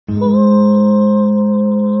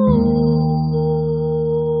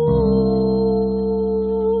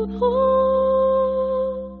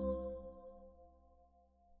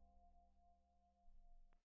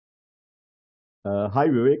Hi,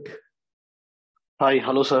 Vivek. Hi,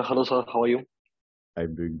 hello sir. Hello sir. How are you?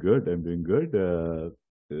 I'm doing good. I'm doing good.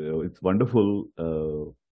 It's wonderful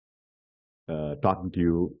talking to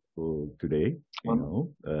you today. Pleasure, I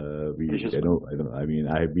sir. know, I don't know. I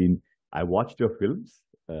mean, I watched your films,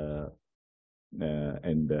 and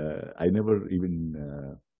I never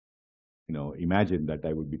even, imagined that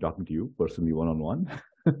I would be talking to you personally, one on one.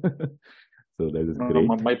 So that is No, no,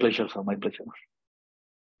 great. my pleasure, sir. My pleasure.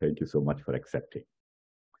 Thank you so much for accepting.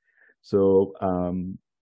 So,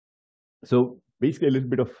 So basically, a little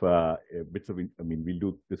bit of bits of, I mean, we'll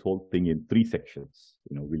do this whole thing in three sections.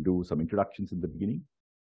 We'll do some introductions in the beginning.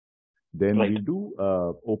 Then Right. we'll do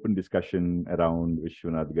open discussion around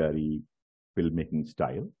Vishwanath Gari filmmaking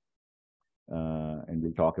style. And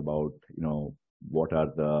we'll talk about, what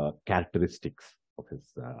are the characteristics of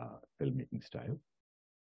his filmmaking style.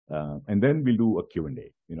 And then we'll do a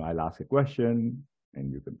Q&A. I'll ask a question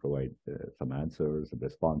and you can provide some answers and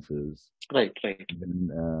responses. Right, right. And then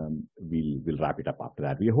we'll wrap it up after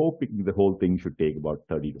that. We're hoping the whole thing should take about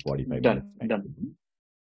 30 to 45 minutes. Done.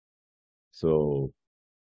 So,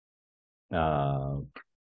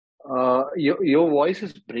 your voice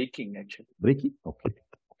is breaking actually. breaking? Okay.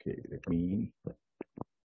 Let me.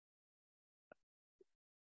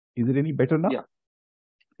 Is it any better now?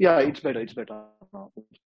 Yeah, it's better. It's better now.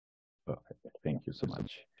 Perfect. Thank you so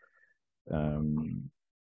much.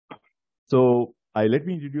 So let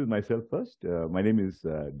me introduce myself first. My name is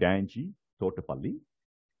Danji Thotapalli.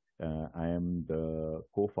 I am the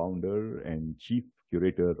co-founder and chief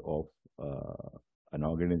curator of an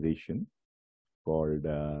organization called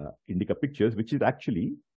Indica Pictures, which is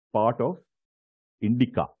actually part of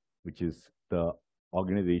Indica, which is the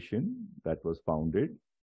organization that was founded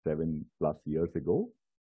 7+ years ago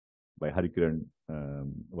by Harikiran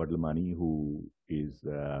Vadlamani, who is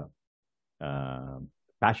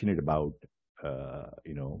passionate about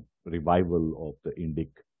revival of the Indic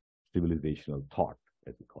civilizational thought,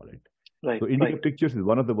 as we call it. Right. So Indica Pictures is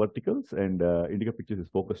one of the verticals, and Indica Pictures is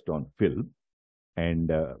focused on film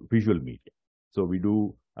and visual media. So we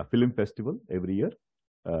do a film festival every year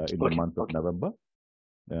in the month of November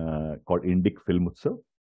called Indic Film Utsav.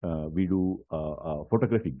 We do a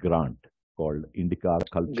photography grant called Indica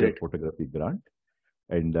Culture Photography Grant.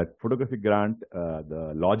 And that photography grant,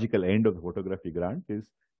 the logical end of the photography grant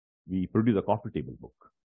is we produce a coffee table book.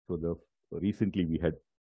 So recently we had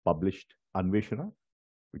published Anveshana,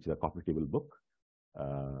 which is a coffee table book,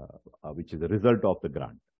 which is a result of the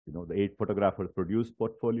grant. The 8 photographers produced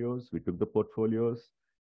portfolios. We took the portfolios,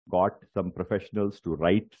 got some professionals to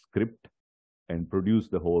write script and produce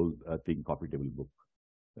the whole thing, coffee table book.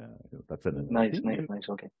 That's another thing. Nice.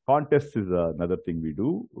 Okay. Contests is another thing we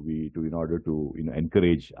do. We do in order to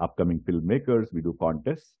encourage upcoming filmmakers. We do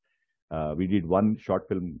contests. We did one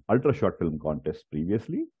ultra short film contest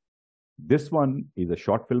previously. This one is a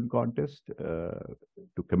short film contest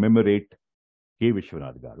to commemorate K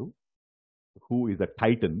Viswanath Garu, who is a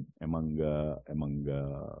titan among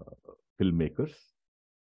filmmakers.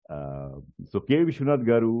 So K Viswanath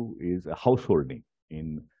Garu is a household name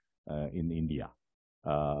in India.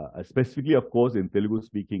 Specifically, of course, in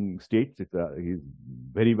Telugu-speaking states, he's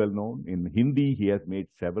very well known. In Hindi, he has made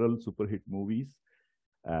several super hit movies.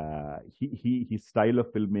 His style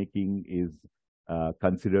of filmmaking is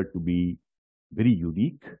considered to be very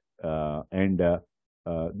unique, and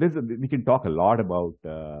we can talk a lot about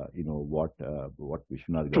what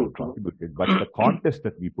Vishwanath Garu contributed. But the contest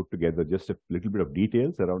that we put together, just a little bit of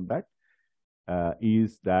details around that,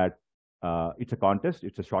 is that it's a contest.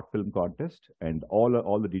 It's a short film contest, and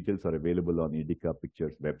all the details are available on Indica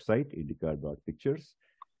Pictures website, indica.pictures,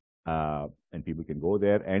 and people can go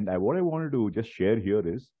there. And what I wanted to just share here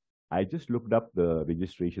is I just looked up the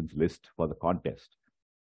registrations list for the contest.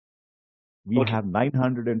 We have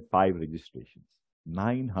 905 registrations.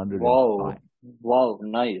 905. Wow,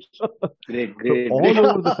 nice. Great. So all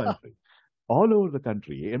over the country. All over the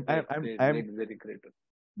country. Very great.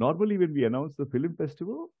 Normally, when we announce the film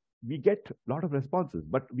festival, we get a lot of responses,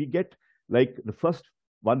 but we get like the first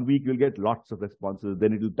 1 week, you'll get lots of responses.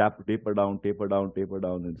 Then it'll taper down,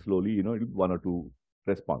 and slowly, it'll 1 or 2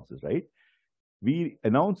 responses, right? We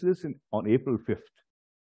announced this on April 5th.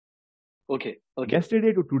 Okay.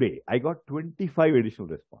 Yesterday to today, I got 25 additional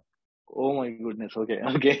responses. Oh my goodness. Okay.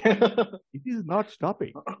 It is not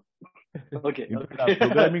stopping. Okay. Our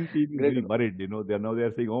programming team is very worried.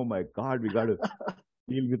 They're saying, "Oh my God, we got to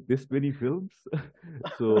deal with this many films."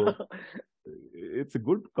 So it's a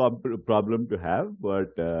good problem to have,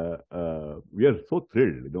 but we are so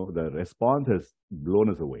thrilled. The response has blown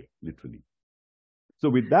us away, literally. So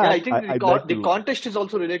with that, I think the contest is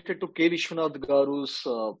also related to K Viswanath Garu's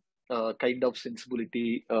kind of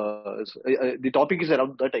sensibility. The topic is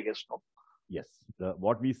around that, I guess. No. Yes.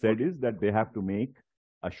 What we said is that they have to make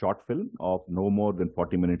a short film of no more than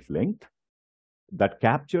 40 minutes length that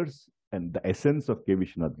captures and the essence of K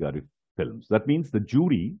Viswanath garu films. That means the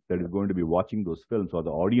jury that is going to be watching those films, or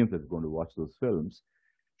the audience that's going to watch those films,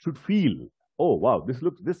 should feel, oh wow, this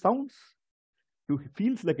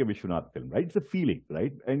feels like a Viswanath film, right? It's a feeling,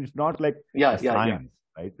 right? And it's not like science,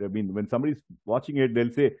 right? I mean, when somebody's watching it,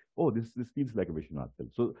 they'll say, oh, this feels like a Viswanath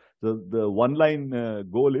film. So the one line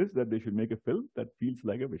goal is that they should make a film that feels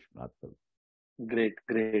like a Viswanath film. Great.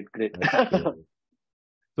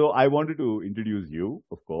 So I wanted to introduce you,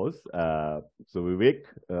 of course. So Vivek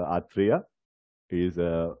Athreya is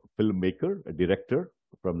a filmmaker, a director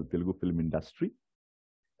from the Telugu film industry.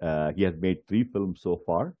 He has made 3 films so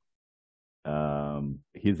far.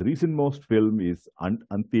 His recent most film is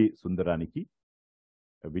Ante Sundaraniki,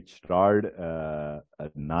 which starred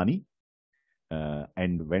Nani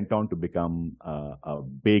and went on to become a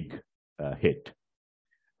big hit.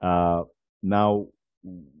 Now,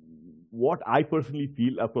 what I personally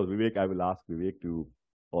feel, of course, Vivek, I will ask Vivek to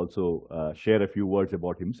also share a few words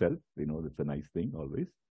about himself. You know, that's a nice thing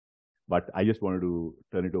always. But I just wanted to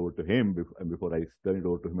turn it over to him. And before I turn it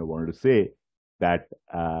over to him, I wanted to say that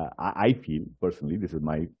I feel personally, this is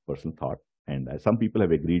my personal thought, and some people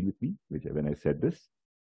have agreed with me when I said this,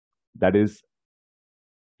 that is,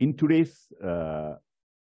 in today's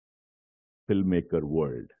filmmaker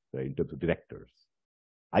world, right, in terms of directors,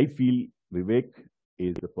 I feel Vivek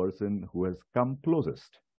is the person who has come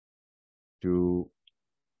closest to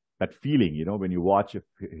that feeling, you know, when you watch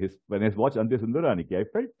when I watched Ante Sundaraniki, I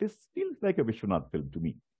felt this feels like a Viswanath film to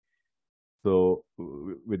me. So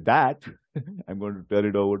with that, I'm going to turn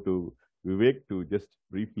it over to Vivek to just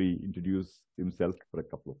briefly introduce himself for a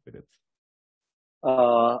couple of minutes.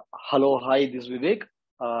 Hello, hi, this is Vivek.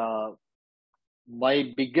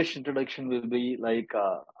 My biggest introduction will be like,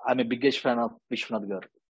 I'm a biggest fan of Viswanath garu.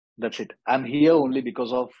 That's it. I'm here only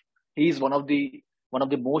because of he's one of the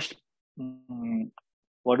most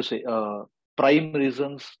prime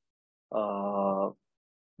reasons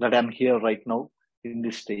that I'm here right now in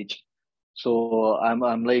this stage. So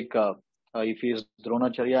I'm like if he is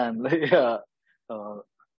Dronacharya, I'm like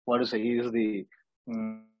he is the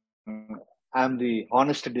I'm the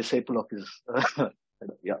honest disciple of his.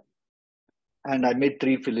 Yeah. And I made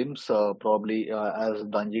 3 films, probably as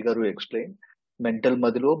Danji garu explained. Mental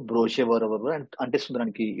Madilo, Broshe Varavaru, and Ante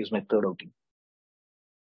Sundaraniki is my 3rd outing.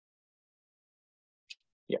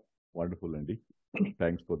 Yeah. Wonderful, Andy.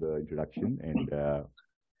 Thanks for the introduction. And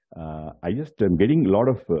I just am getting a lot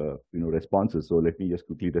of responses. So let me just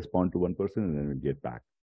quickly respond to one person and then we'll get back.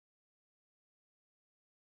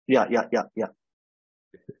 Yeah.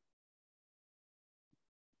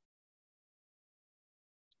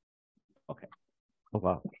 Okay. Oh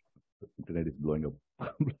wow, the internet is blowing up.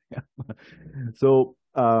 So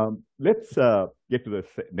let's get to the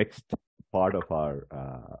next part of our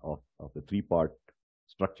of the 3-part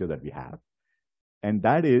structure that we have, and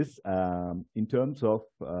that is in terms of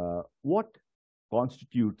what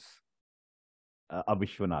constitutes a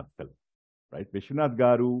Viswanath film, right? Viswanath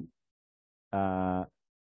garu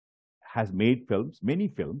has made films, many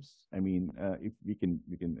films. I mean, if we can.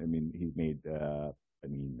 I mean, he's made.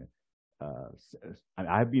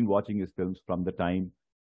 I've been watching his films from the time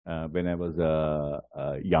when I was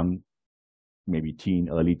young, maybe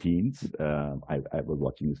early teens. I was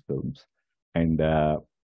watching his films, and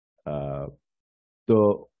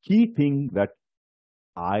the key thing that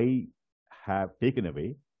I have taken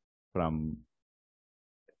away from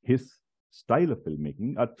his style of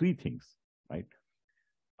filmmaking are 3 things, right?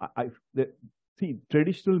 See,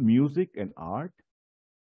 traditional music and art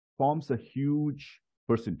forms a huge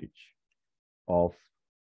percentage of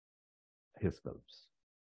his films.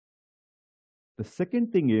 The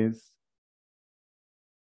second thing is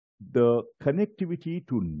the connectivity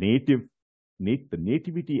to the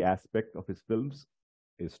nativity aspect of his films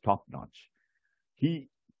is top-notch.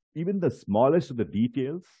 Even the smallest of the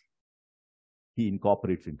details, he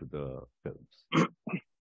incorporates into the films.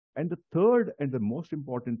 And the third and the most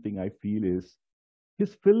important thing I feel is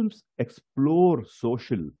his films explore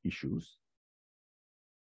social issues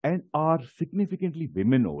and are significantly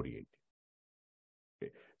women-oriented.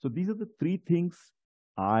 Okay. So these are the 3 things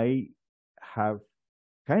I have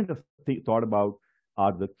kind of thought about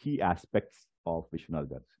are the key aspects of Viswanath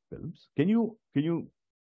garu's films. Can you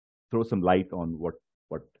throw some light on what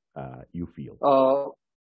you feel?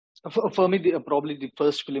 For me, probably the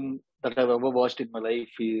first film that I've ever watched in my life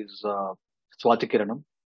is Swati Kiranam.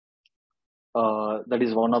 That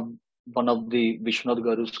is one of the Viswanath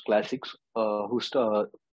garu's classics.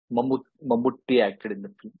 Mammootty acted in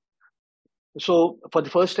the film. So for the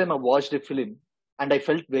first time, I watched the film and I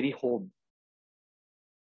felt very home.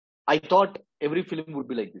 I thought every film would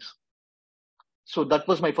be like this. So that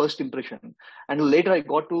was my first impression. And later I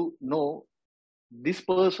got to know this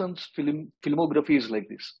person's filmography is like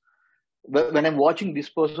this. When I'm watching this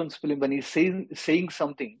person's film, when he's saying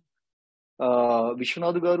something,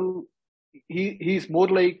 Viswanath Garu, he's more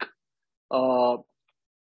like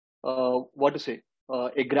what to say,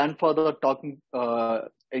 a grandfather talking, the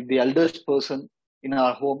eldest person in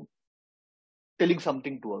our home telling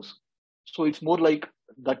something to us. So it's more like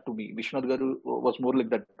that to me. Viswanath Garu was more like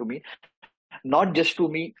that to me. Not just to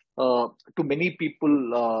me, to many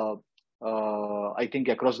people, I think,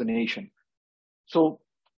 across the nation. So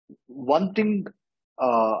one thing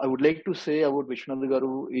I would like to say about Viswanath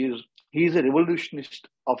Garu is he is a revolutionist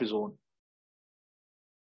of his own.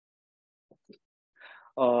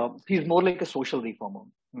 He's more like a social reformer.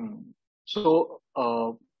 So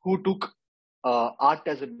who took art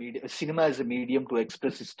as a medium, cinema as a medium to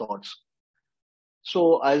express his thoughts.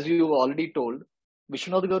 So as you already told,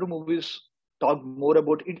 Viswanath Garu movies talk more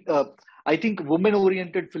about it. I think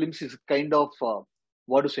women-oriented films is kind of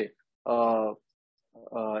what to say. I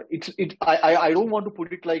don't want to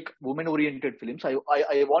put it like women-oriented films. I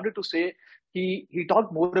wanted to say he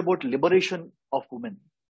talked more about liberation of women.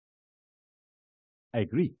 I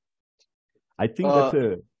agree. I think that's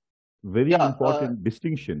a very important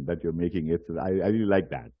distinction that you're making. I really like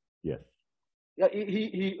that. Yes. Yeah,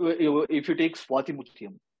 if you take Swati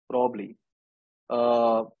Mutyam, probably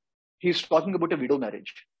he's talking about a widow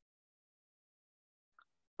marriage.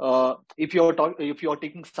 If you're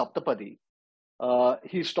taking Thotapalli,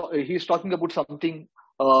 he's talking about something.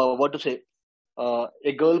 What to say?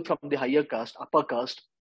 A girl from the higher caste, upper caste,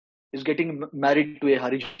 is getting married to a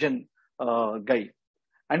Harijan guy,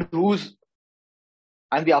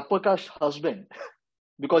 and the upper caste husband.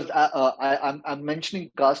 Because I'm mentioning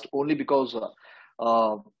caste only because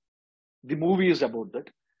the movie is about that.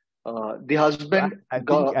 The husband. I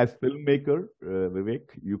think as filmmaker, Vivek,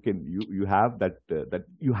 you have that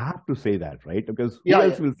you have to say that, right? Because who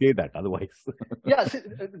else will say that otherwise? Yeah, see,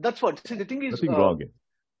 that's what. See, the thing is, nothing wrong.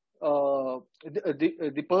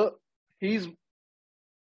 He's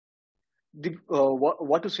the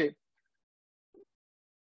what to say.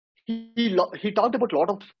 He talked about a lot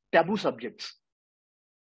of taboo subjects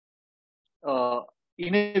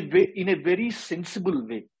in a very sensible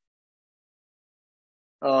way.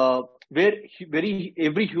 Where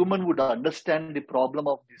every human would understand the problem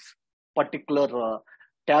of this particular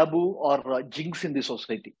taboo or jinx in the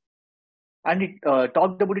society, and it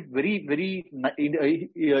talked about it very, very.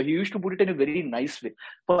 He used to put it in a very nice way.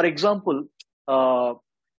 For example, Swati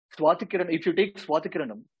Kiranam. If you take Swati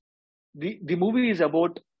Kiranam, the movie is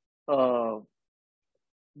about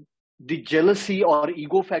the jealousy or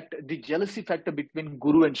ego factor, the jealousy factor between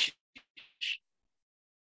Guru and Shish.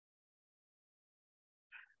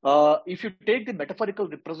 If you take the metaphorical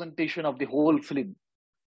representation of the whole film,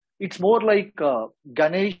 it's more like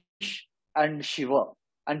Ganesh and Shiva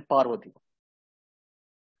and Parvati.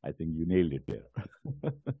 I think you nailed it there.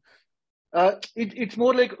 It's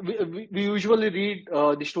more like we usually read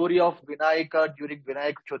the story of Vinayaka during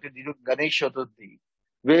Vinayak Chaturthi, during Ganesh Chaturthi,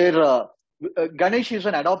 where Ganesh is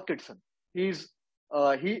an adopted son. He's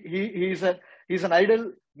an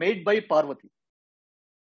idol made by Parvati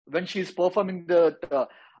when she is performing the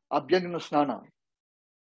Abhyangana Snana.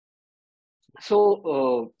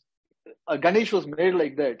 So Ganesh was made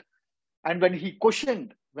like that, and when he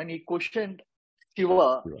questioned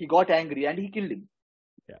Shiva, he got angry and he killed him.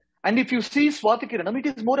 Yeah. And if you see Swati Kiranam, it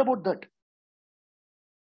is more about that.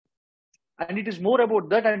 And if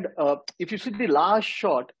you see the last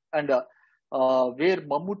shot and where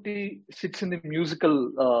Mammootty sits in the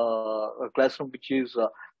musical classroom, which is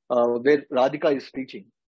where Radhika is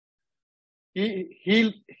teaching,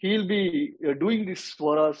 he'll be doing this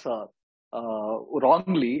for us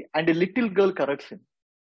wrongly, and a little girl corrects him.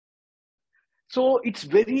 So it's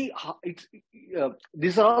very,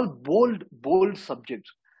 these are all bold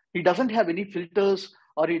subjects. He doesn't have any filters,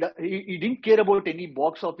 or he didn't care about any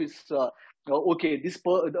box office. Okay,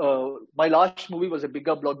 my last movie was a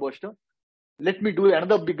bigger blockbuster. Let me do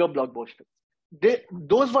another bigger blockbuster.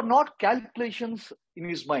 Those were not calculations in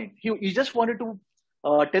his mind. He just wanted to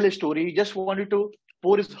tell a story. He just wanted to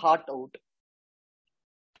pour his heart out.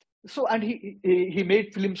 So, and he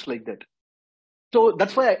made films like that. So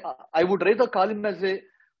that's why I would rather call him as a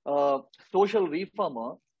social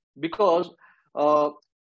reformer, because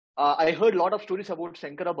I heard a lot of stories about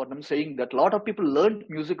Shankarabharanam saying that a lot of people learned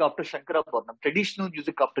music after Shankarabharanam, traditional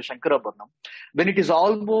music after Shankarabharanam, when it is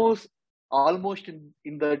almost almost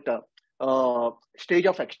in that stage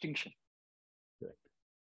of extinction.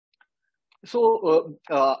 So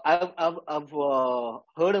I've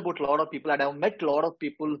heard about a lot of people, and I've met a lot of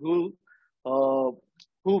people who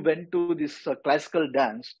went to this classical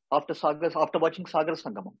dance after watching Sagar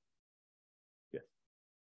Sangamam.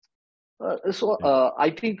 I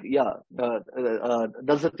think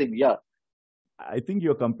that's the thing. Yeah, I think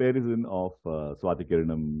your comparison of Swati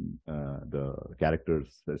Kiranam, the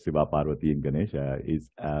characters Siva, Parvati, and Ganesha is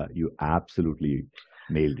you absolutely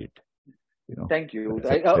nailed it. You know? Thank you.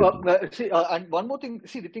 And one more thing.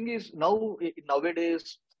 See, the thing is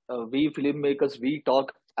nowadays we filmmakers, we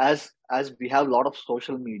talk as we have a lot of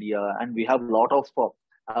social media and we have a lot of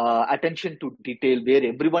attention to detail where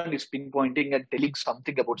everyone is pinpointing and telling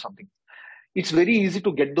something about something. It's very easy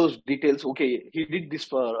to get those details. Okay, he did this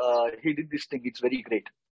thing. It's very great.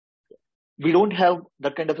 We don't have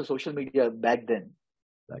that kind of a social media back then.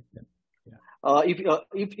 Yeah.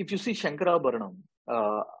 If you see Shankarabharanam,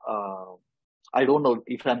 I don't know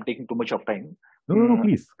if I'm taking too much of time. No,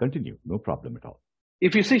 please continue. No problem at all.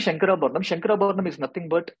 If you see Shankarabharanam is nothing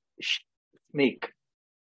but snake.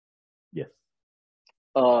 Yes.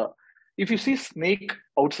 If you see snake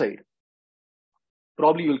outside,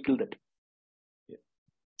 probably you'll kill that. Yeah.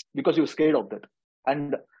 Because you're scared of that.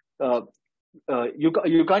 And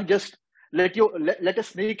you can't just let a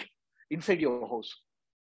snake inside your house.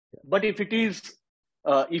 Yeah. But if it is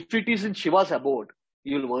in Shiva's abode,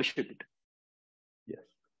 you'll worship it. Yes.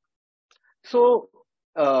 So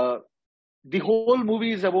the whole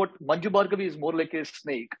movie is about Manju Bhargavi is more like a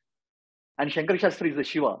snake, and Shankar Shastri is the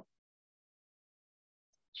Shiva.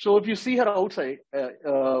 So if you see her outside,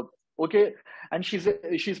 okay, and she's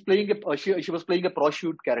playing she was playing a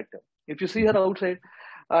prostitute character. If you see her outside,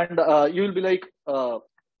 and you will be like,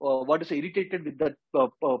 irritated with that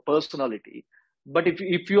personality. But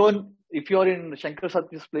if you're in Shankar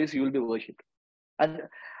Shastri's place, you will be worshipped.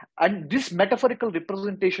 And this metaphorical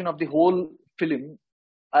representation of the whole film,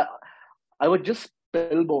 I was just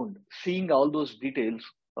spellbound seeing all those details,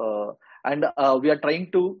 and we are trying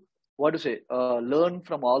to learn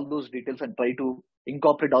from all those details and try to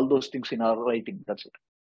incorporate all those things in our writing. That's it.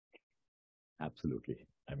 Absolutely.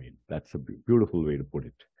 I mean, that's a beautiful way to put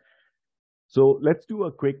it. So let's do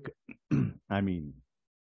a quick. I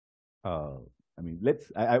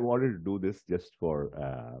wanted to do this just for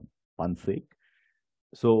fun's sake.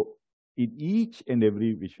 So in each and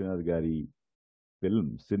every Viswanath Gari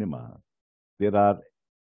cinema, there are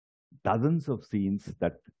dozens of scenes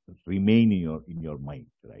that remain in your mind,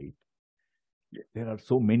 right? Yeah. There are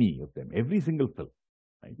so many of them, every single film,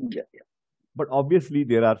 right? Yeah. But obviously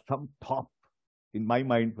there are some top. In my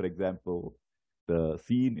mind, for example, the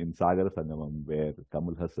scene in Sagar Sangamam where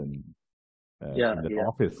Kamal Hassan in the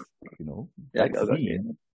office, that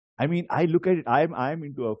scene. I mean, I look at it. I'm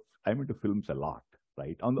into films a lot,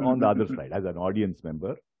 right? On the other side, as an audience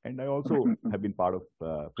member, and I also have been part of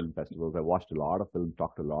film festivals. I watched a lot of films,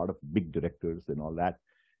 talked to a lot of big directors and all that,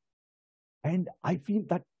 and I feel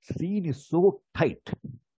that scene is so tight,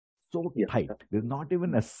 tight. There's not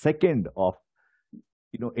even a second of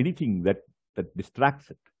anything that distracts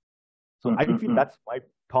it. So I feel that's my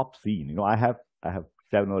top scene. I have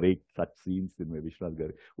 7 or 8 such scenes in my Viswanath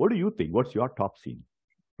Gari. What do you think? What's your top scene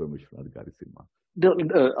from Viswanath Gari cinema?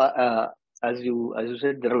 As you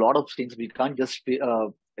said, there are a lot of scenes. We can't just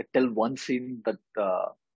tell one scene that.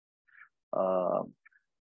 A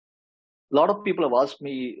lot of people have asked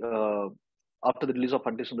me after the release of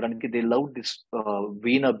Ante Sundaraniki, they loved this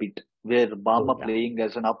Veena beat where Bama playing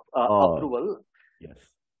as an approval. Yes.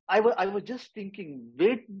 I was just thinking,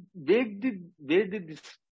 where did this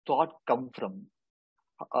thought come from?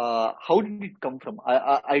 How did it come from?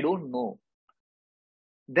 I don't know.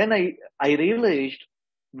 Then I realized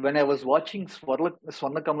when I was watching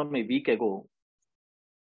Swarnakamalam a week ago,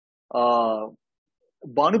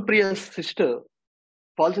 Bhanupriya's sister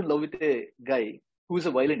falls in love with a guy who is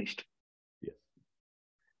a violinist. Yes.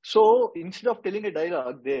 So instead of telling a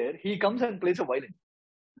dialogue there, he comes and plays a violin.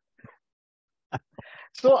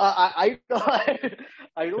 So I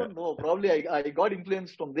don't know. Probably I got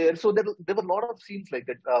influenced from there. So there were a lot of scenes like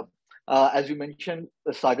that. As you mentioned,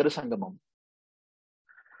 Sagar Sangamam.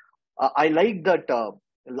 I like that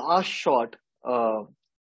last shot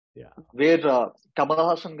where Kamal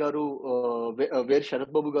Hassan Garu, where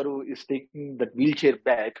Sharad Babu Garu is taking that wheelchair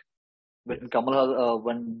back when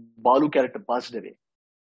when Balu character passed away.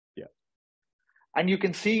 Yeah, and you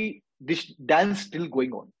can see this dance still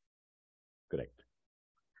going on. Correct.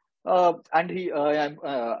 And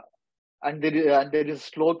there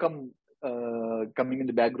is slokam coming in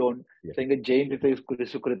the background saying Jain Rita is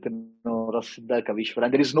Kurisukritano Rasida Kavishwar,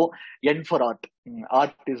 and there is no end for art.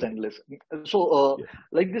 Art is endless. So,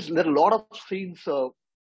 like this, there are a lot of scenes.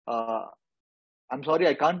 I'm sorry,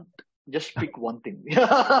 I can't just pick one thing.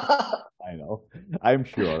 I know. I'm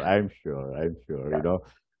sure. Yeah.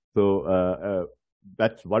 So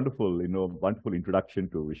that's wonderful. Wonderful introduction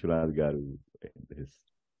to Vishwanath Garu and his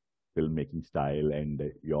filmmaking style and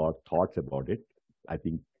your thoughts about it. I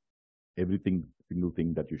think single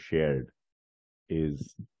thing that you shared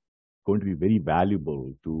is going to be very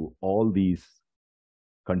valuable to all these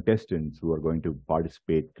contestants who are going to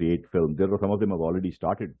participate, create films. Some of them have already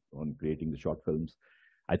started on creating the short films.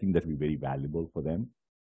 I think that will be very valuable for them.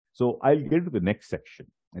 So I'll get to the next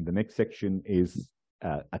section. And the next section is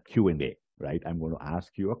a Q&A, right? I'm going to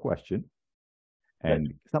ask you a question.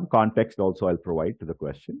 And some context also I'll provide to the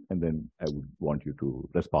question. And then I would want you to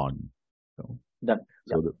respond. So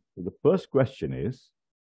the first question is,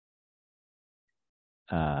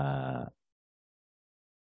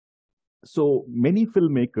 so many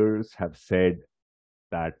filmmakers have said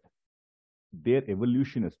that their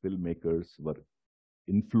evolution as filmmakers were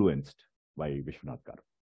influenced by Vishwanath Garu.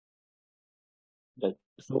 Right.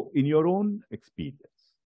 So in your own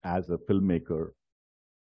experience as a filmmaker,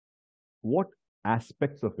 what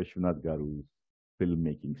aspects of Vishwanath Garu's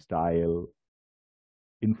filmmaking style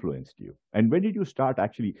influenced you? And when did you start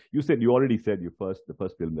actually? You already said the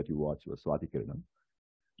first film that you watched was Swati Kiranam.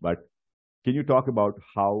 But can you talk about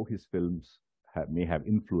how his films may have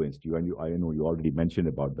influenced you? And I know you already mentioned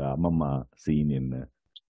about the Amamma scene in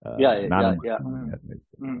There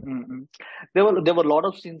were a lot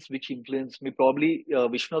of scenes which influenced me. Probably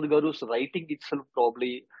Vishwanath Garu's writing itself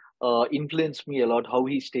probably influenced me a lot. How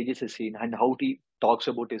he stages a scene and how he talks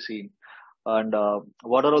about a scene, and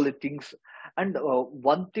what are all the things. And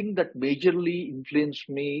one thing that majorly influenced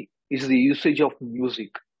me is the usage of music,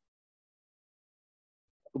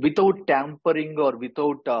 without tampering or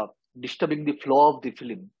without disturbing the flow of the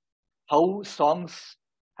film. How songs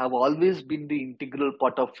have always been the integral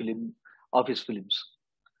part of his films.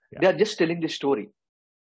 Yeah. They are just telling the story.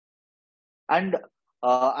 And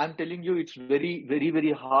I'm telling you, it's very, very,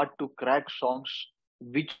 very hard to crack songs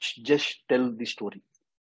which just tell the story.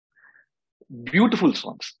 Beautiful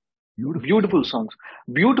songs. Beautiful songs.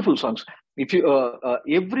 If you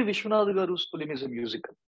every Vishwanath Garu's film is a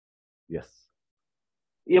musical. Yes.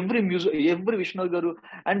 Every Vishwanath Garu,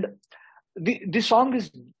 and the song is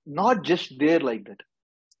not just there like that.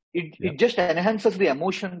 It just enhances the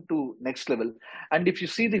emotion to next level. And if you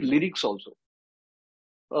see the lyrics also,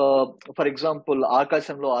 for example,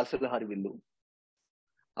 Akasamlo Asala Harivillu,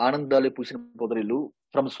 Anandale Pusin Podrilu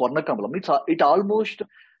from Swarna Kamalam, it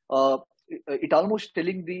almost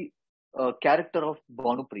telling the character of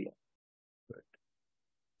Bhanupriya. Right.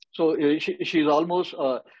 So she's almost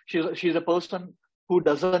she's a person who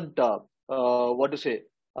doesn't have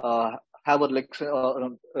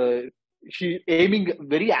a she aiming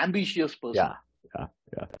very ambitious person.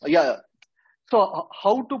 Yeah. So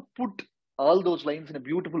how to put all those lines in a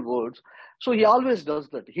beautiful words? So he always does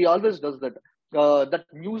that. That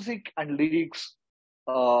music and lyrics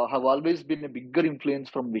have always been a bigger influence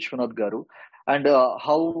from Vishwanath Garu, and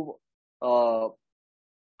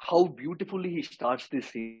how beautifully he starts this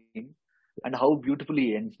scene and how beautifully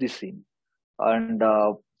he ends this scene. And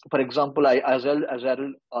for example, as I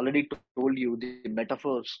already told you, the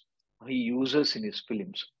metaphors he uses in his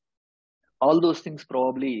films, all those things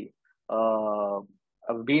probably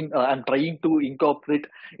have been. I'm trying to incorporate.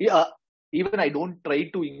 Even I don't try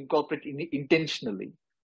to incorporate intentionally.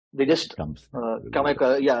 They just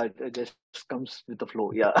it just comes with the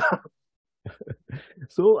flow. Yeah.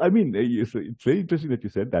 So I mean, it's very interesting that you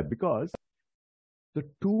said that, because the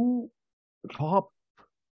two top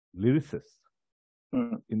lyricists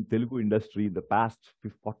in Telugu industry in the past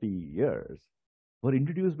 40 years were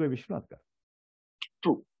introduced by Vishwanath Garu.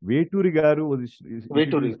 True. Veturi Garu was his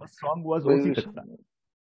first song was Osi Tatta,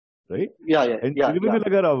 right? And Sirivennela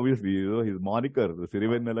Garu, obviously, his moniker, the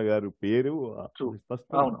Sirivennela Garu Peru, his first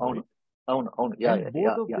film, right?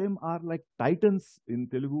 Both of them are like titans in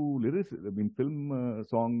Telugu lyrics. I mean, film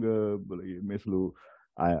song meslu.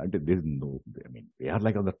 They are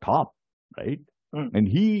like on the top, right? And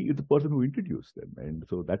he is the person who introduced them, and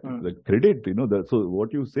so that the credit, so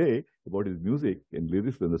what you say about his music and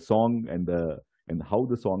lyrics and the song and how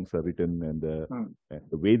the songs are written and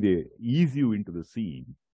the way they ease you into the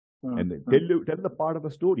scene and tell the part of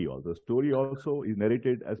the story also. The story also is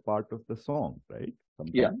narrated as part of the song, right?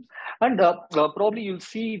 Sometimes. Yeah, and probably you'll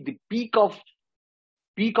see the peak of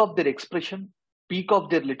their expression, peak of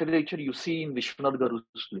their literature you see in Vishwanath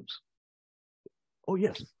Garu's films. Oh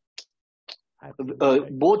yes. Absolutely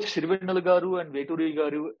right. Both Sirivennala garu and Veturi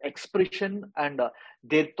garu expression and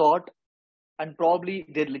their thought and probably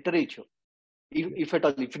their literature, if at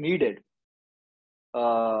all, if needed.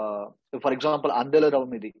 For example, Andela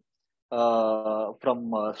Ravamidi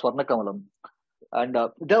from Swarna Kamalam. And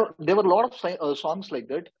there were a lot of songs like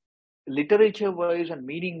that, literature wise and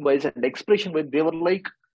meaning wise and expression wise. They were like,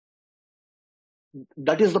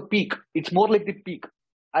 that is the peak. It's more like the peak.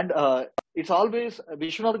 And it's always,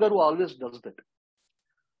 Vishwanath Garu always does that.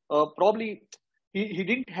 Probably he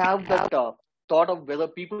didn't have that thought of whether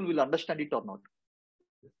people will understand it or not.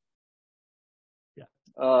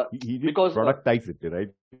 He did because productize it,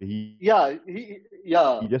 right? He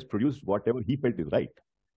just produced whatever he felt is right.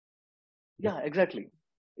 Yeah, exactly.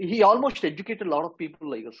 He almost educated a lot of people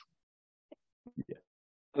like us. Yeah.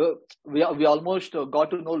 We almost got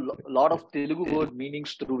to know a lot of Telugu word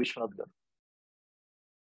meanings through Vishwanath Garu.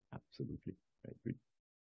 Absolutely. Right.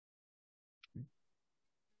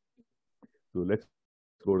 So let's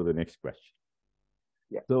go to the next question.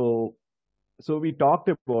 Yeah. So we talked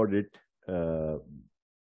about it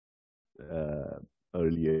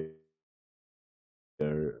earlier,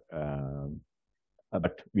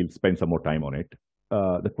 but we'll spend some more time on it.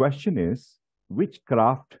 The question is, which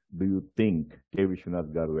craft do you think K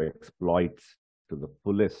Viswanath Garu exploits to the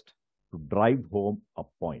fullest to drive home a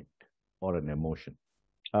point or an emotion?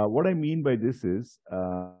 What I mean by this is,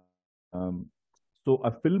 so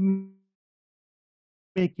a film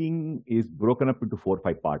making is broken up into 4 or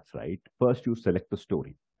 5 parts, right? First, you select the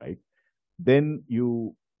story, right? Then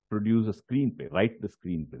you produce a screenplay, write the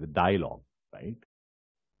screenplay, the dialogue, right?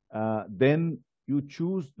 Then you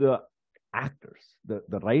choose the actors.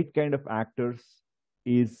 The right kind of actors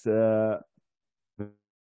is very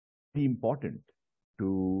important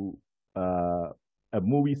to a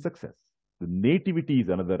movie success. The nativity is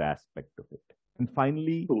another aspect of it. And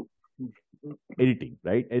finally, editing,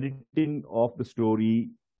 right? Editing of the story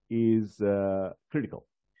is critical.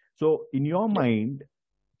 So in your mind,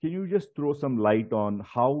 can you just throw some light on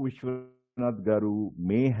how Viswanath Garu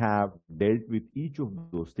may have dealt with each of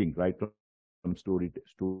those things, right? From story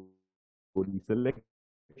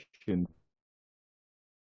selection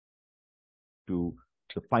to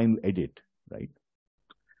the final edit, right?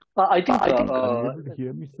 I think. Are you able to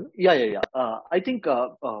hear me, sir? Yeah. I think.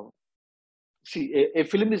 See, a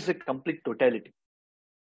film is a complete totality.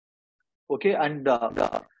 Okay, and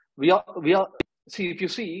we are. See, if you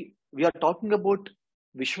see, we are talking about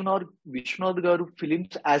Vishwanath Garu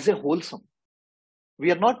films as a wholesome.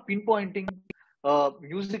 We are not pinpointing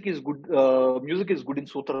music is good in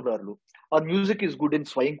Sutradarlu or music is good in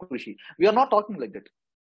Swayam Krushi. We are not talking like that.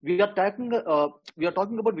 We are talking about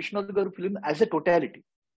Vishwanath Garu film as a totality.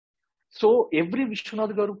 So every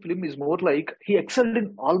Vishwanath Garu film is more like he excelled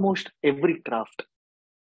in almost every craft.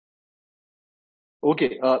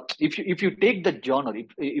 Okay, if you take that genre,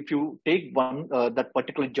 if you take one that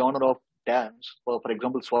particular genre of dance, for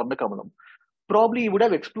example, Swarna Kamalam, probably he would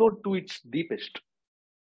have explored to its deepest.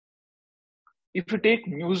 If you take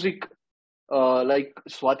music like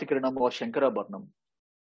Swati Kiranam or Shankara Bharnam,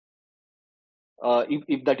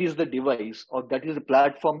 if that is the device or that is the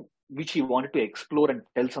platform which he wanted to explore and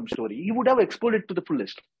tell some story, he would have explored it to the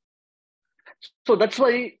fullest. So that's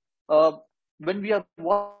why when we are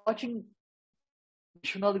watching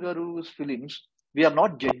Vishwanath Garu's films, we are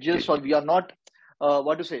not judges or we are not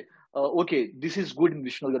okay, this is good in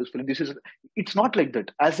Vishwanath Garu's film. It's not like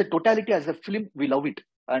that. As a totality, as a film, we love it.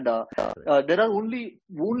 And there are only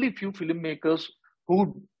few filmmakers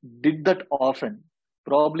who did that often.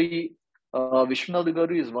 Probably Vishwanath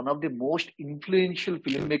Garu is one of the most influential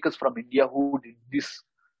filmmakers from India who did this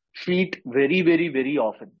feat very, very, very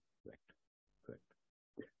often. Correct.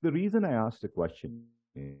 The reason I asked the question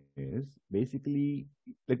is basically,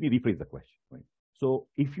 let me rephrase the question. Right? So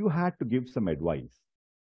if you had to give some advice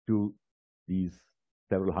to these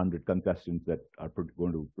several hundred contestants that are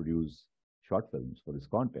going to produce short films for this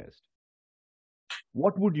contest,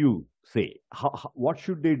 what would you say? What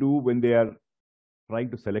should they do when they are trying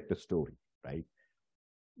to select a story, right?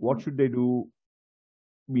 What should they do?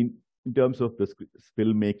 I mean, in terms of the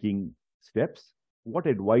filmmaking steps, what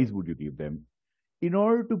advice would you give them in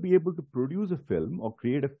order to be able to produce a film or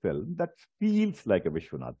create a film that feels like a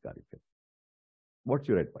Viswanath Garu film? What's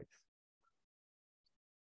your advice?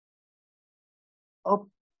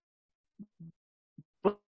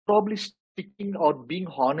 Probably sticking or being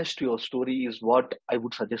honest to your story is what I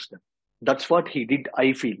would suggest them. That's what he did.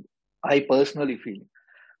 I personally feel.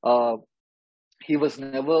 He was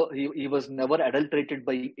never adulterated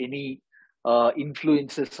by any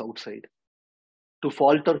influences outside to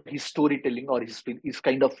falter his storytelling or his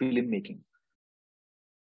kind of filmmaking.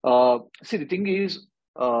 See, the thing is,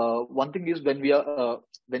 one thing is when we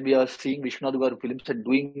are seeing Vishwanath Garu films and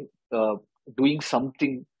doing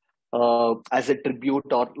something as a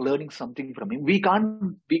tribute or learning something from him, we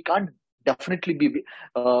can't definitely be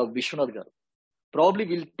Vishwanath Garu. Probably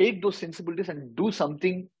we'll take those sensibilities and do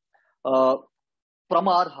something from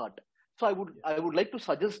our heart. So I would like to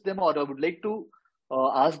suggest them, or I would like to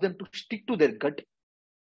ask them to stick to their gut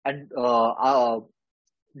and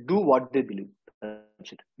do what they believe.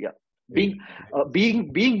 That's it. Yeah. Being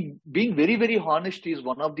very, very honest is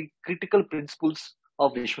one of the critical principles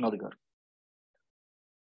of Vishwanath Garu.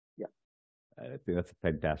 Yeah. I think that's a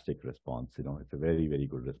fantastic response. It's a very, very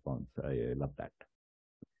good response. I love that.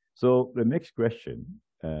 So the next question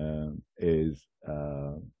is,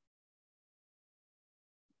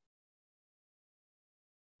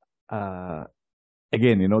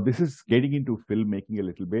 again, this is getting into filmmaking a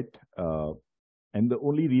little bit. And the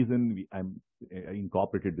only reason I'm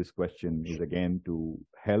incorporated this question is, again, to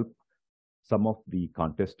help some of the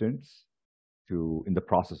contestants in the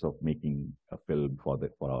process of making a film for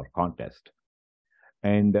our contest.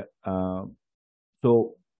 And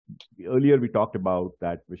so earlier we talked about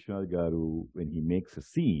that Vishwanath Garu, when he makes a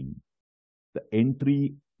scene, the intro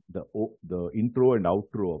and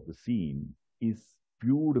outro of the scene is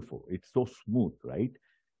beautiful. It's so smooth, right?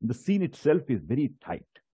 The scene itself is very tight.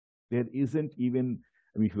 There isn't even,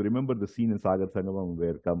 if you remember the scene in Sagar Sangamam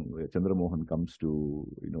where Chandramohan comes to,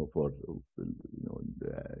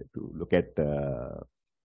 to look at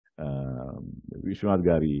Vishwanath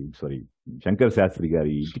Gari, Shankar Sastri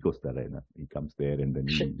Gari, he comes there and then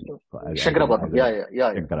Shankarabharam,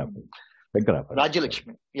 yeah. Shankarabharam.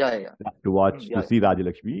 Rajalakshmi, yeah. To see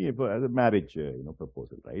Rajalakshmi as a marriage,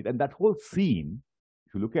 proposal, right? And that whole scene,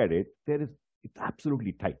 if you look at it, it's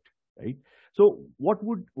absolutely tight, right? So what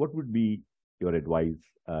would be your advice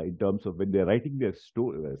in terms of when they're writing their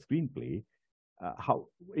screenplay?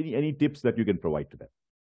 Any tips that you can provide to them?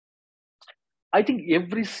 I think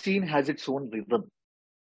every scene has its own rhythm.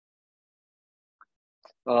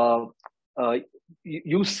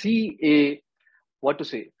 You see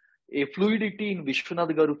a fluidity in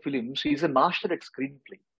Vishwanath Garu films. He's a master at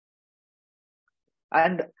screenplay.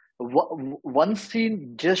 And one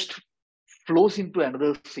scene just flows into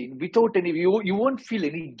another scene without any, you won't feel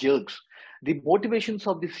any jerks. The motivations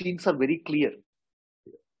of the scenes are very clear.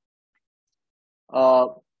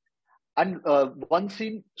 And one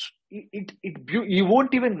scene, you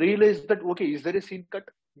won't even realize that, okay, is there a scene cut?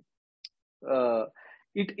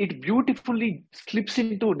 It beautifully slips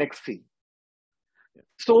into next scene.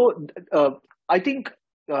 So I think,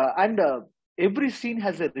 every scene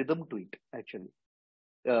has a rhythm to it, actually,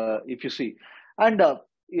 if you see. And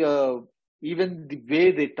even the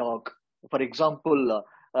way they talk, for example,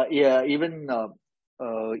 even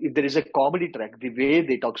if there is a comedy track, the way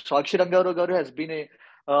they talk. Sakshi Rangaru Garu has been a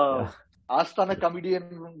Asthana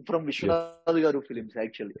comedian from Vishwanath Garu films,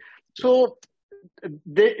 actually. So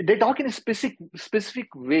they talk in a specific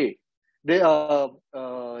way. They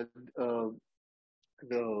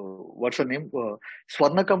what's her name?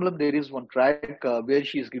 Swarna Kamalam, there is one track where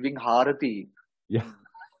she is giving Harati. Yeah.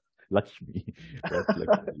 Lakshmi. That's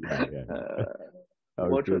Lakshmi.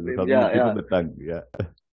 What's her name? The tongue. Yeah.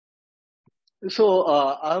 So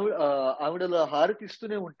ఆవిడ హారతి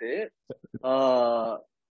ఇస్తూనే ఉంటే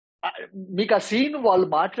మీకు ఆ scene వాళ్ళు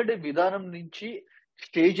మాట్లాడే విధానం నుంచి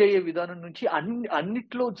స్టేజ్ అయ్యే విధానం నుంచి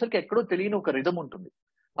అన్నిట్లో వచ్చరికి ఎక్కడో తెలియని ఒక రిధం ఉంటుంది.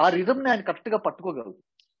 ఆ రిధం ని ఆయన కరెక్ట్ గా పట్టుకోగలరు.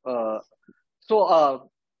 So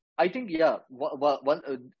I think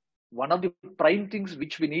one of the prime things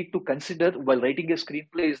which we need to consider while writing a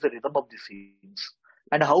screenplay is the rhythm of the scenes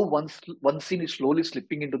and how one scene is slowly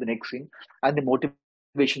slipping into the next scene and the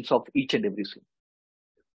motivations of each and every scene.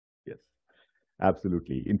 Yes,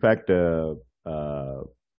 absolutely. In fact,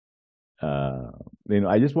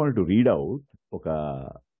 I just wanted to read out a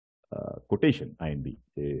quotation.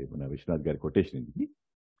 Vishwanath Garu quotation.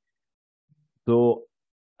 So,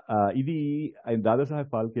 ఇది ఆయన Dadasaheb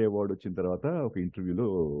Phalke award వచ్చిన తర్వాత ఒక ఇంటర్వ్యూలో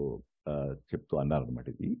చెప్తూ అన్నారు అనమాట.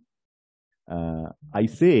 ఇది I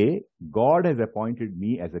say God Hess appointed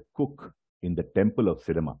me as a cook in the temple of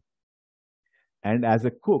cinema, and as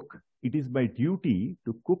a cook it is my duty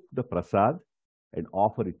to cook the Prasad and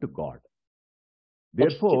offer it to God.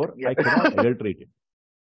 Therefore, I cannot adulterate it.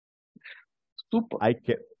 Super.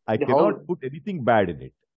 I cannot put anything bad in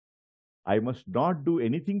it. I must not do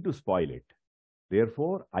anything to spoil it.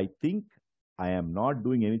 Therefore, I think I am not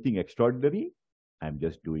doing anything extraordinary. I am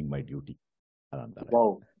just doing my duty.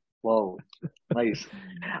 Wow. Nice.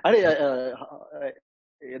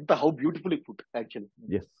 How beautifully put, actually.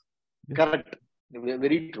 Yes. Correct.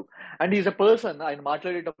 Very true. And he's a person, ఆయన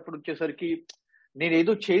మాట్లాడేటప్పుడు వచ్చేసరికి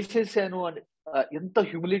నేనేదో చేసేసాను అని ఎంత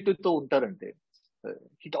హ్యూమిలిటీతో ఉంటారంటే,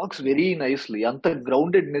 he talks very nicely. అంత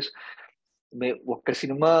గ్రౌండెడ్నెస్. ఒక్క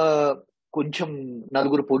సినిమా కొంచెం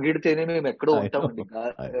నలుగురు పొగిడితేనే మేము ఎక్కడో I know. ఉంటామండి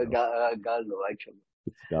I know. గాల్లో actually.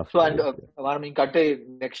 It's tough, so and right? మనం ఇంకంటే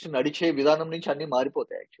నెక్స్ట్ నడిచే విధానం నుంచి అన్ని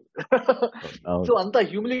మారిపోతాయి యాక్చువల్లీ. సో అంత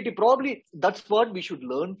humility probably that's what we should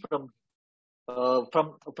learn from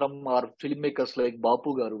our film makers like బాపు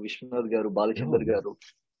గారు, విశ్వనాథ్ గారు, బాలచందర్ గారు,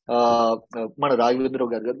 మన రాఘవేంద్ర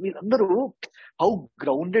గారు, వీళ్ళందరూ how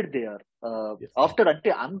grounded they are after. అంటే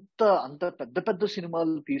అంత అంత పెద్ద పెద్ద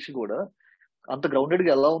సినిమాలు తీసి కూడా అంత గ్రౌండెడ్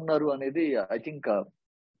గా ఎలా ఉన్నారు అనేది ఐ థింక్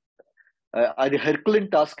అది హెర్కులిన్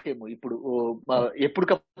టాస్క్ ఏమో. ఇప్పుడు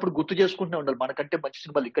ఎప్పటికప్పుడు గుర్తు చేసుకుంటూ ఉండాలి, మనకంటే మంచి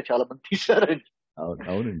సినిమాలు ఇంకా చాలా మంది తీశారని.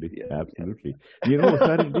 అవునండి, అబ్సల్యూట్లీ. నేను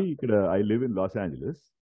ఒకసారి ఇక్కడ I live in Los Angeles,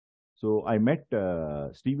 so I met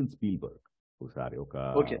Steven Spielberg ఒకసారి.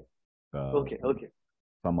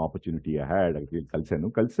 సమ్ ఆపర్చునిటీ ఐ హ్యాడ్,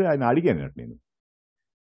 కలిసి ఆయన అడిగాను నేను.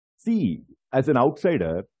 C as an out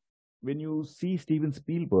cider, when you see Steven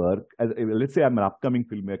Spielberg, let's say I'm an upcoming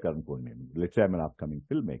filmmaker,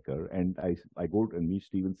 and I go and meet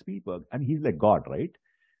Steven Spielberg, and he's like God, right?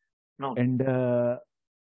 No. And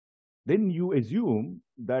then you assume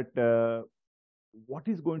that what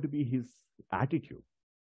is going to be his attitude.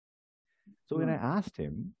 So when I asked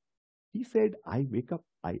him, he said, I wake up,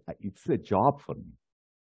 it's a job for me.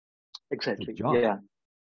 Exactly. It's a job. Yeah.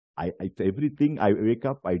 It's everything. I wake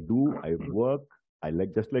up, I do, I work. I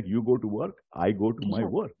just like you go to work, I go to my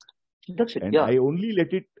work. That's it. And yeah. I only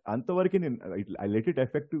let it, I let it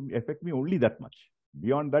affect me only that much.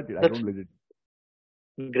 Beyond that, I don't let it.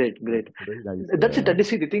 Great. Very nice. That's it. And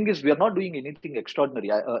see, the thing is, we are not doing anything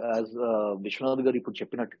extraordinary. As Vishwanath garu ippudu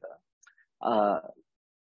cheppinattuga,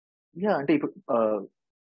 yeah, ante ippudu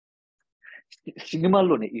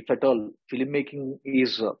సినిమాల్లోనే if at all film making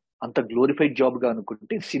is అంత glorified job గా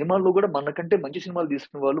అనుకుంటే, సినిమాల్లో కూడా మనకంటే మంచి సినిమాలు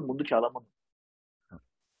తీసిన వాళ్ళు ముందు చాలా మంది.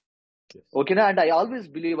 ఓకేనా? And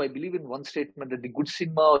I believe in one statement that the good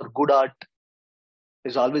cinema or good art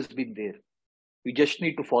has always been there. You just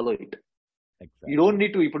need to follow it. Exactly. You don't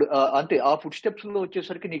need to ఇప్పుడు అంతే ఆ ఫుట్ స్టెప్స్ లో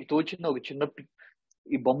వచ్చేసరికి నీకు తోచిన ఒక చిన్న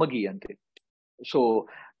ఈ బొమ్మకి అంతే. సో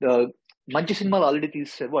మంచి సినిమాలు ఆల్రెడీ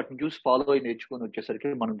తీస్తారు, వాటిని చూసి ఫాలో అయి నేర్చుకొని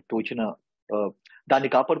వచ్చేసరికి మనం తోచిన దాన్ని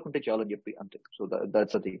కాపాడుకుంటే చాలని చెప్పి అంతే. So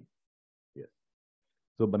that's the thing.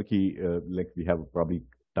 So మనకి like we have probably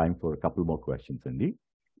time for couple more questions అండి.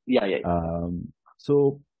 So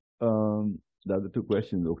the other two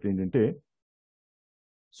questions ఒకటి ఏంటంటే,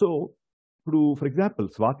 సో ఇప్పుడు ఫర్ ఎగ్జాంపుల్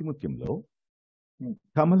స్వాతిముత్యంలో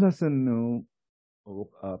కమల్ హాసన్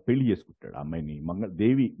పెళ్లి చేసుకుంటాడు అమ్మాయిని,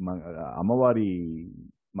 దేవి అమ్మవారి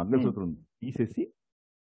మంగళసూత్రం తీసేసి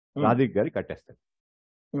రాధిక గారి కట్టేస్తాడు.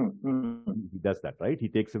 He does that, right? He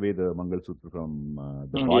takes away the mangalsutra from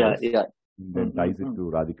the goddess, and then ties it to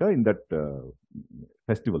Radhika in that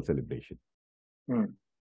festival celebration.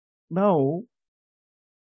 Now,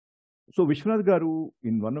 so Vishwanath garu,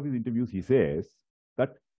 in one of his interviews, he says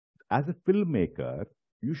that as a filmmaker,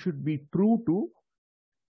 you should be true to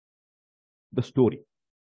the story.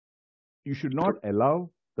 You should not allow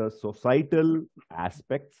the societal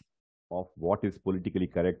aspects of what is politically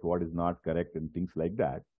correct, what is not correct, and things like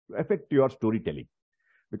that to affect your storytelling.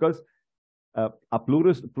 Because a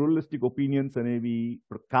pluralistic opinions anevi,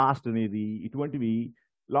 caste anevi, itvantivi,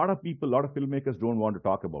 lot of filmmakers don't want to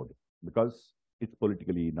talk about it because it's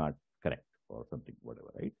politically not correct or something,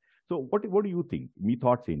 whatever, right? So what do you think? Me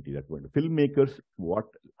thoughts enti that point. Filmmakers,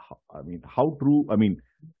 how true?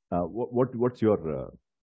 What's your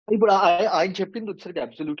ఇప్పుడు ఆయన చెప్పింది వచ్చేసరికి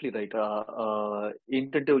absolutely right.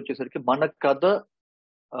 ఏంటంటే వచ్చేసరికి మన కథ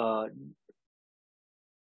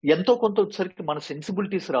ఎంతో కొంత వచ్చేసరికి మన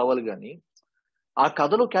సెన్సిబిలిటీస్ రావాలి, కానీ ఆ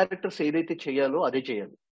కథలో క్యారెక్టర్స్ ఏదైతే చేయాలో అదే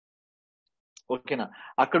చేయాలి. ఓకేనా?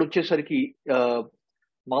 అక్కడ వచ్చేసరికి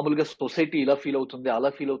మామూలుగా సొసైటీ ఇలా ఫీల్ అవుతుంది, అలా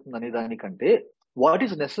ఫీల్ అవుతుంది అనే దానికంటే what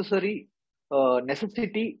is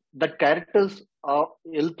necessity that characters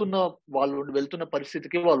వెళ్తున్న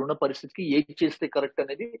పరిస్థితికి, వాళ్ళు ఉన్న పరిస్థితికి ఏది చేస్తే కరెక్ట్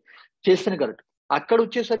అనేది చేస్తేనే కరెక్ట్. అక్కడ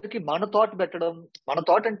వచ్చేసరికి మన థాట్ పెట్టడం, మన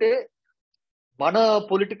థాట్ అంటే మన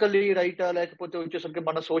పొలిటికల్లీ రైటా లేకపోతే వచ్చేసరికి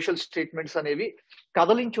మన సోషల్ స్టేట్మెంట్స్ అనేవి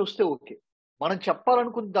కథలించి వస్తే ఓకే. మనం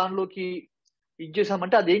చెప్పాలనుకున్న దానిలోకి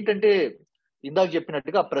ఇచ్చేసామంటే అదేంటంటే ఇందాక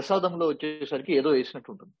చెప్పినట్టుగా ప్రసాదంలో వచ్చేసరికి ఏదో వేసినట్టు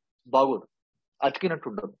ఉంటుంది, బాగోదు, అతికినట్టు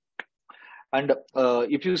ఉంటుంది. అండ్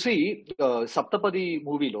ఇఫ్ యు సీ సప్తపది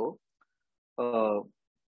మూవీలో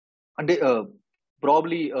అంటే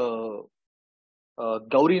ప్రాబ్లీ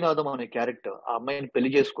గౌరీనాథం అనే క్యారెక్టర్ ఆ అమ్మాయిని పెళ్లి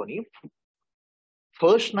చేసుకొని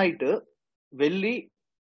ఫస్ట్ నైట్ వెళ్ళి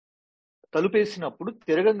తలుపేసినప్పుడు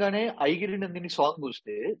తిరగంగానే ఐగిరి నందిని సాంగ్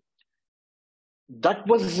వస్తే దట్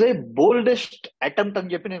వాజ్ ఏ బోల్డెస్ట్ అటెంప్ట్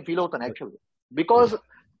అని చెప్పి నేను ఫీల్ అవుతాను యాక్చువల్గా. బికాస్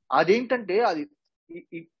అదేంటంటే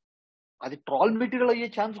అది ట్రాల్ మెటీరియల్ అయ్యే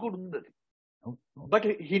ఛాన్స్ కూడా ఉంది అది. But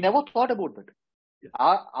he never thought about that.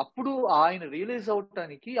 అప్పుడు ఆయన రియలైజ్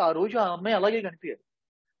అవటానికి ఆ రోజు ఆ అమ్మాయి అలాగే కనిపించారు.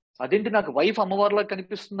 అదేంటి నాకు వైఫ్ అమ్మవారిలా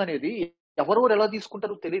కనిపిస్తుంది అనేది ఎవరెవరు ఎలా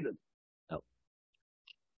తీసుకుంటారో తెలియదు.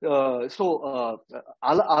 సో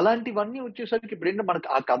అలాంటివన్నీ వచ్చేసరికి ఇప్పుడు ఏంటంటే మనకు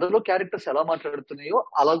ఆ కథలో క్యారెక్టర్స్ ఎలా మాట్లాడుతున్నాయో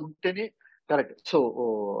అలా ఉంటేనే కరెక్ట్. So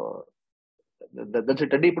that's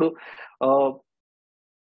it. అంటే ఇప్పుడు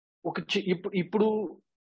ఇప్పుడు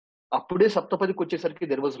అప్పుడే సప్తపదికి వచ్చేసరికి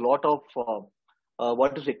there was lot of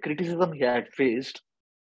what is criticism he had faced.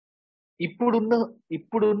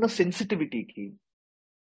 ఇప్పుడున్న సెన్సిటివిటీకి,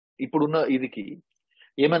 ఇప్పుడున్న ఇదికి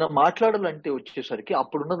ఏమైనా మాట్లాడాలంటే వచ్చేసరికి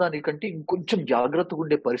అప్పుడున్న దానికంటే ఇంకొంచెం జాగ్రత్తగా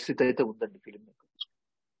ఉండే పరిస్థితి అయితే ఉందండి ఫిల్మ్ మేకర్స్.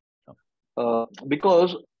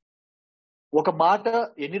 బికాజ్ ఒక మాట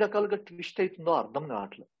ఎన్ని రకాలుగా ట్విస్ట్ అవుతుందో అర్థం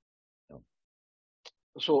కావట్లేదు.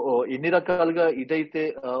 సో ఎన్ని రకాలుగా ఇదైతే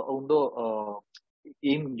ఉందో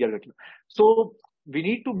ఏం జరగట్లేదు. So we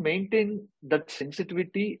need to maintain that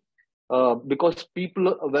sensitivity because people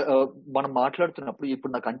మనం మాట్లాడుతున్నప్పుడు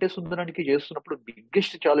ఇప్పుడు నాకు అంటే సుందరానికి చేస్తున్నప్పుడు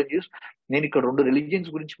బిగ్గెస్ట్ ఛాలెంజెస్ నేను ఇక్కడ 2 రిలీజియన్స్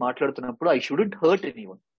గురించి మాట్లాడుతున్నప్పుడు ఐ షుడెంట్ హర్ట్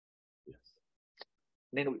ఎనీవన్.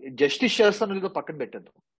 నేను జస్టిస్ చేస్తాను లేదో పక్కన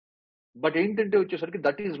పెట్టద్దు. బట్ ఏంటంటే వచ్చేసరికి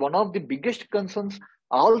that is one of the biggest concerns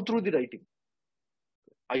all through the writing.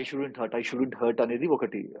 I shouldn't hurt అనేది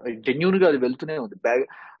ఒకటి జెన్యూన్ గా అది వెళ్తూనే ఉంది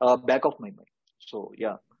back of my mind. So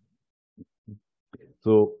yeah.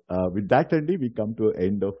 So with that, Andy, we come to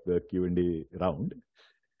end of the Q&A round.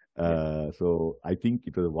 So I think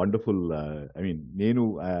it was a wonderful. I mean,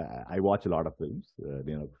 I watch a lot of films.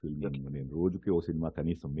 నేను రోజుకి ఒక cinema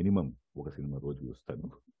కనీసం minimum ఒక cinema రోజు చూస్తాను.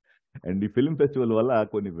 And ఈ film festival వల్ల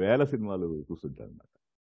కొన్ని వేల సినిమాలు చూస్తుంటాను అన్నమాట.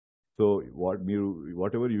 So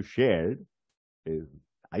what ever you shared,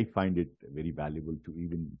 I find it very valuable to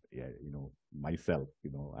even myself,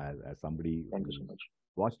 as somebody who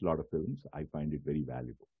watched a lot of films, I find it very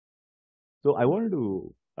valuable. So I wanted to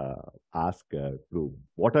ask Dhruv,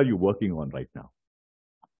 what are you working on right now?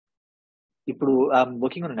 Ippudu I'm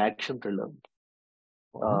working on an action thriller.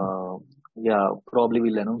 Yeah, probably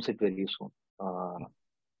we'll announce it very soon.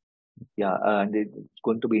 Yeah, and it's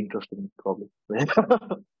going to be interesting probably.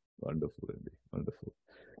 Wonderful, Andy. Wonderful.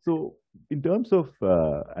 So in terms of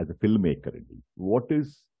as a filmmaker, Andy, what is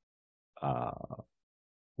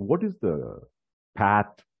the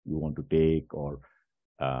path you want to take, or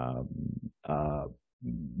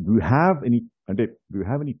do you have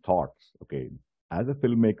any thoughts? Okay, as a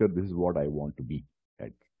filmmaker, this is what I want to be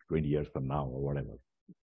at 20 years from now or whatever.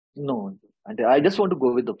 No, and I just want to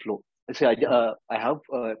go with the flow. I have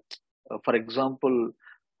for example,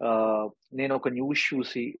 నేను ఒక news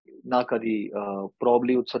చూసి నాకు అది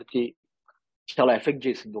probably వచ్చరికి చాలా effect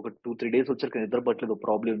చేసింది. ఒక 2-3 days వచ్చరికి నిద్ర పట్టలేదు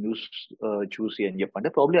ప్రాబ్లీ న్యూస్ చూసి అని చెప్పంటే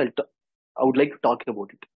probably I would like to talk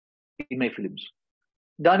about it in my films.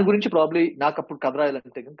 దాని గురించి ప్రాబ్లీ నాకు అప్పుడు కథ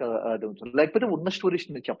రాయాలంటే కనుక లేకపోతే ఉన్న స్టోరీస్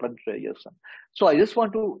నేను చెప్పడానికి ట్రై చేస్తాను. So I just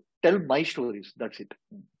want to tell my stories, that's it.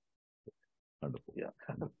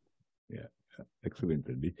 Excellent,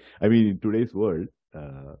 Andy. I mean, in today's world,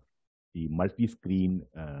 the multi-screen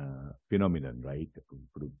phenomenon, right?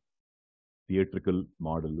 Theatrical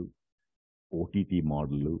model, OTT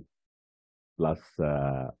model, plus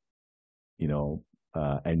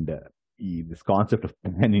and this concept of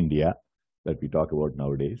pan-India that we talk about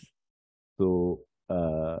nowadays. So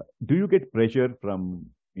do you get pressure from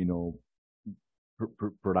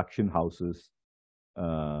production houses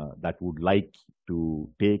that would like to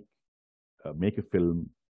make a film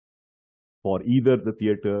for either the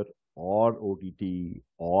theater or OTT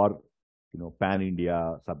or pan-India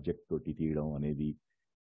subject OTT అనేది?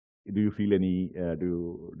 Do you feel any do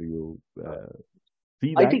you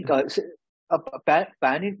see that? I think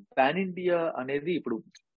pan-India అనేది ఇప్పుడు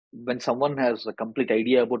when someone has a complete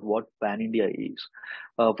idea about what pan-India is,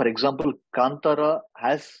 for example, Kantara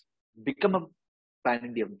has become a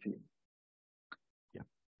pan-Indian film.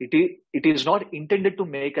 It is not intended to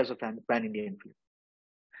make as a pan-Indian film.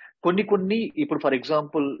 కొన్ని ఇప్పుడు for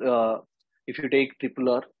example if you take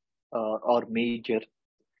RRR are major,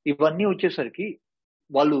 ఇవన్నీ వచ్చేసరికి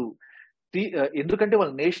వాళ్ళు ఎందుకంటే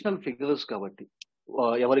వాళ్ళు national figures కాబట్టి,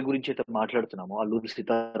 ఎవరి గురించి అయితే మాట్లాడుతున్నామో అల్లూరి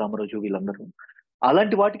సీతారామరాజు వీళ్ళందరూ,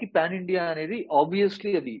 అలాంటి వాటికి పాన్ ఇండియా అనేది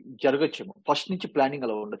ఆబ్వియస్లీ అది జరగచ్చేమో, ఫస్ట్ నుంచి ప్లానింగ్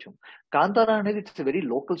అలా ఉండొచ్చు. కాంతారా అనేది ఇట్స్ వెరీ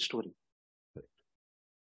లోకల్ స్టోరీ.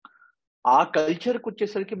 ఆ కల్చర్కి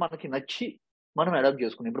వచ్చేసరికి మనకి నచ్చి మనం అడాప్ట్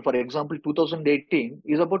చేసుకున్నాం. ఇప్పుడు for example 2018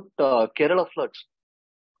 is about Kerala floods.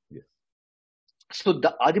 So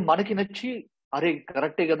అది మనకి నచ్చి అరే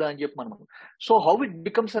కరెక్టే కదా అని చెప్పి మనం, so how it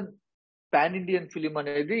becomes an pan Indian film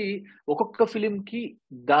అనేది ఒక్కొక్క ఫిలిం కి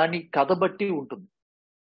దాని కథ బట్టి ఉంటుంది.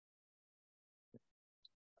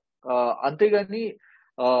 అంతేగాని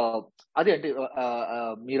అదే అంటే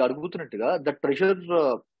మీరు అడుగుతున్నట్టుగా దట్ ప్రెషర్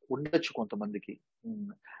ఉండొచ్చు కొంతమందికి.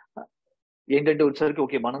 ఏంటంటే వచ్చేసరికి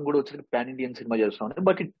ఓకే మనం కూడా వచ్చేసరికి పాన్ ఇండియన్ సినిమా చేస్తాం,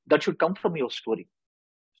 but that should come from your story.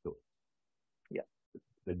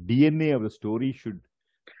 The DNA of the story should,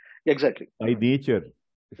 exactly, by nature,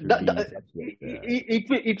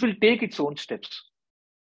 it will take its own steps.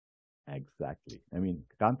 Exactly. I mean,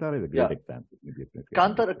 Kantara is a great example.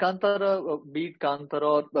 Kantara, beat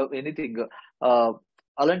Kantara or anything.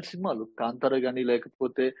 అలాంటి సినిమాలు కాంతారా కానీ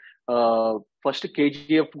లేకపోతే first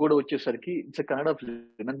KGF కూడా వచ్చేసరికి it's Kannada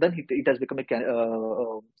film and then it has become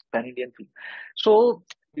pan Indian film. So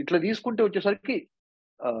ఇట్లా తీసుకుంటే వచ్చేసరికి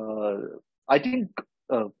I think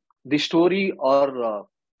the story or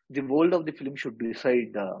the world of the film should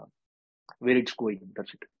decide where it's going.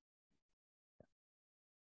 That's it.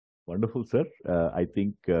 Wonderful, sir. I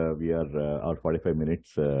think we are our 45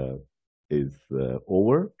 minutes is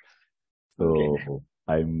over. So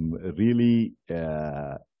I'm really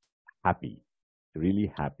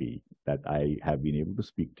happy that I have been able to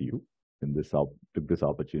speak to you in this took this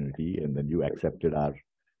opportunity, and then you accepted our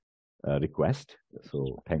request. So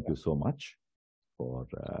thank you so much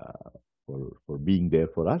for being there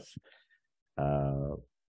for us,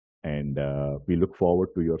 and we look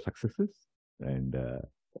forward to your successes. And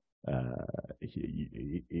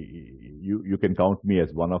you can count me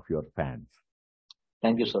as one of your fans.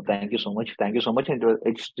 Thank you, sir. Thank you so much. Thank you so much. And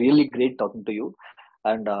it's really great talking to you.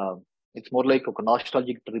 And it's more like a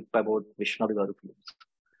nostalgic trip about Viswanath garu films.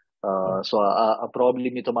 So probably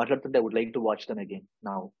meeto maatladutunte I would like to watch them again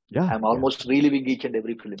now. Yeah, I'm almost reliving each and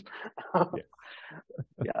every film. Yes.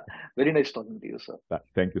 Yeah, very nice talking to you, sir.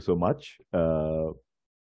 Thank you so much.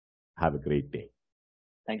 Have a great day.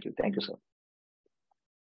 Thank you, sir.